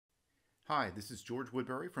Hi, this is George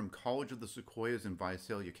Woodbury from College of the Sequoias in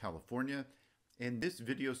Visalia, California, and this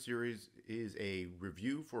video series is a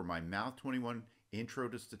review for my Math 21 Intro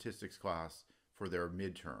to Statistics class for their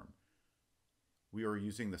midterm. We are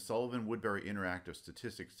using the Sullivan-Woodbury Interactive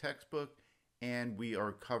Statistics textbook, and we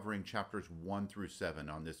are covering chapters 1 through 7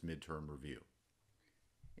 on this midterm review.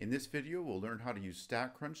 In this video, we'll learn how to use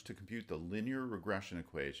StatCrunch to compute the linear regression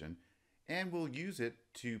equation, and we'll use it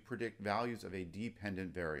to predict values of a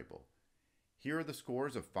dependent variable. Here are the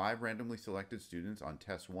scores of 5 randomly selected students on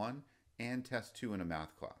Test 1 and Test 2 in a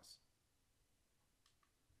math class.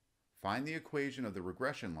 Find the equation of the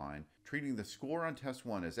regression line, treating the score on Test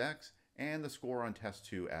 1 as x and the score on Test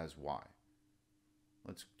 2 as y.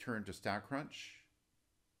 Let's turn to StatCrunch.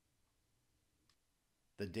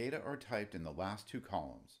 The data are typed in the last two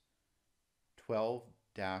columns,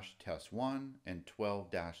 12-test 1 and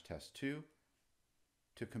 12-test 2.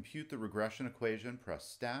 To compute the regression equation, press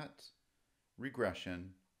Stat,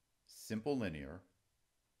 Regression, Simple Linear.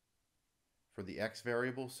 For the x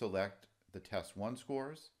variable, select the Test 1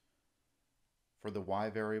 scores. For the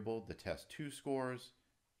y variable, the Test 2 scores,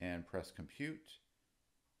 and press Compute.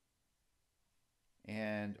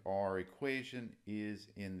 And our equation is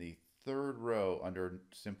in the third row under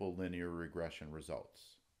Simple Linear Regression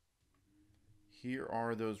results. Here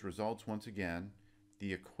are those results once again.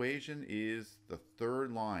 The equation is the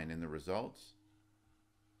third line in the results.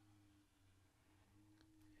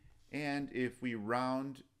 And if we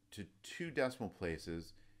round to 2 decimal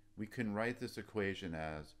places, we can write this equation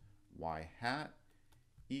as y hat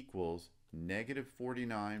equals negative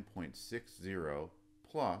 49.60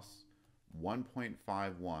 plus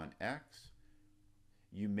 1.51x.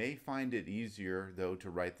 You may find it easier, though, to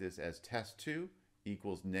write this as test 2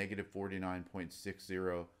 equals negative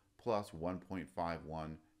 49.60 plus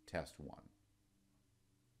 1.51 test 1.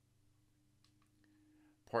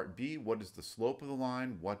 Part B, what is the slope of the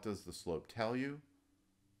line? What does the slope tell you?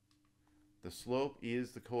 The slope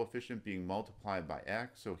is the coefficient being multiplied by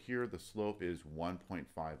x, so here the slope is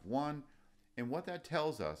 1.51. And what that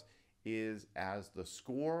tells us is as the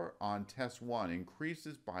score on test 1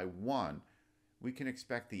 increases by 1, we can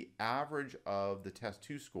expect the average of the test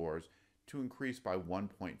 2 scores to increase by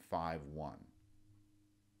 1.51.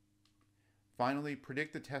 Finally,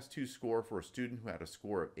 predict the test 2 score for a student who had a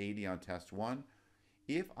score of 80 on test 1.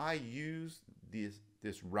 If I use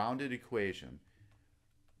this rounded equation,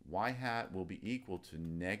 y hat will be equal to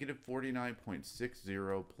negative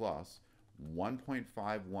 49.60 plus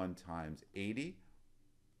 1.51 times 80,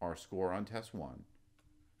 our score on test 1.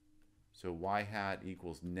 So y hat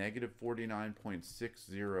equals negative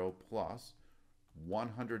 49.60 plus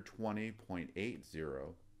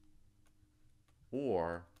 120.80,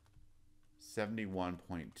 or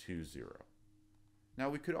 71.20. Now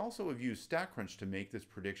we could also have used StatCrunch to make this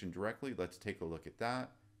prediction directly. Let's take a look at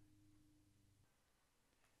that.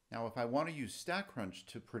 Now if I want to use StatCrunch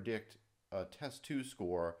to predict a test 2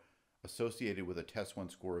 score associated with a test 1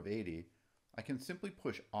 score of 80, I can simply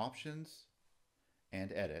push Options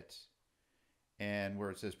and Edit, and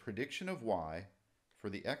where it says Prediction of Y, for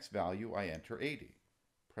the x value I enter 80.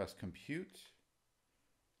 Press Compute,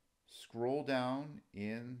 scroll down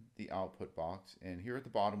in the output box, and here at the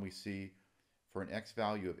bottom we see for an x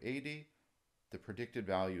value of 80, the predicted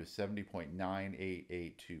value is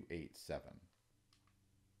 70.988287.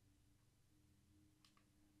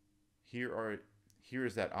 Here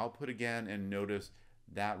is that output again, and notice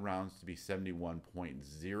that rounds to be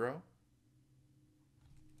 71.0.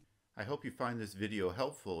 I hope you find this video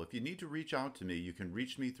helpful. If you need to reach out to me, you can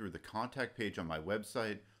reach me through the contact page on my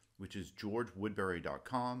website, which is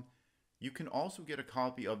georgewoodbury.com. You can also get a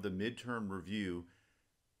copy of the midterm review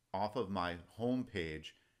off of my home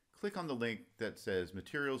page. Click on the link that says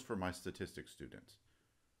Materials for my Statistics Students.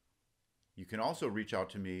 You can also reach out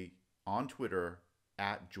to me on Twitter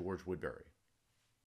 @GeorgeWoodbury.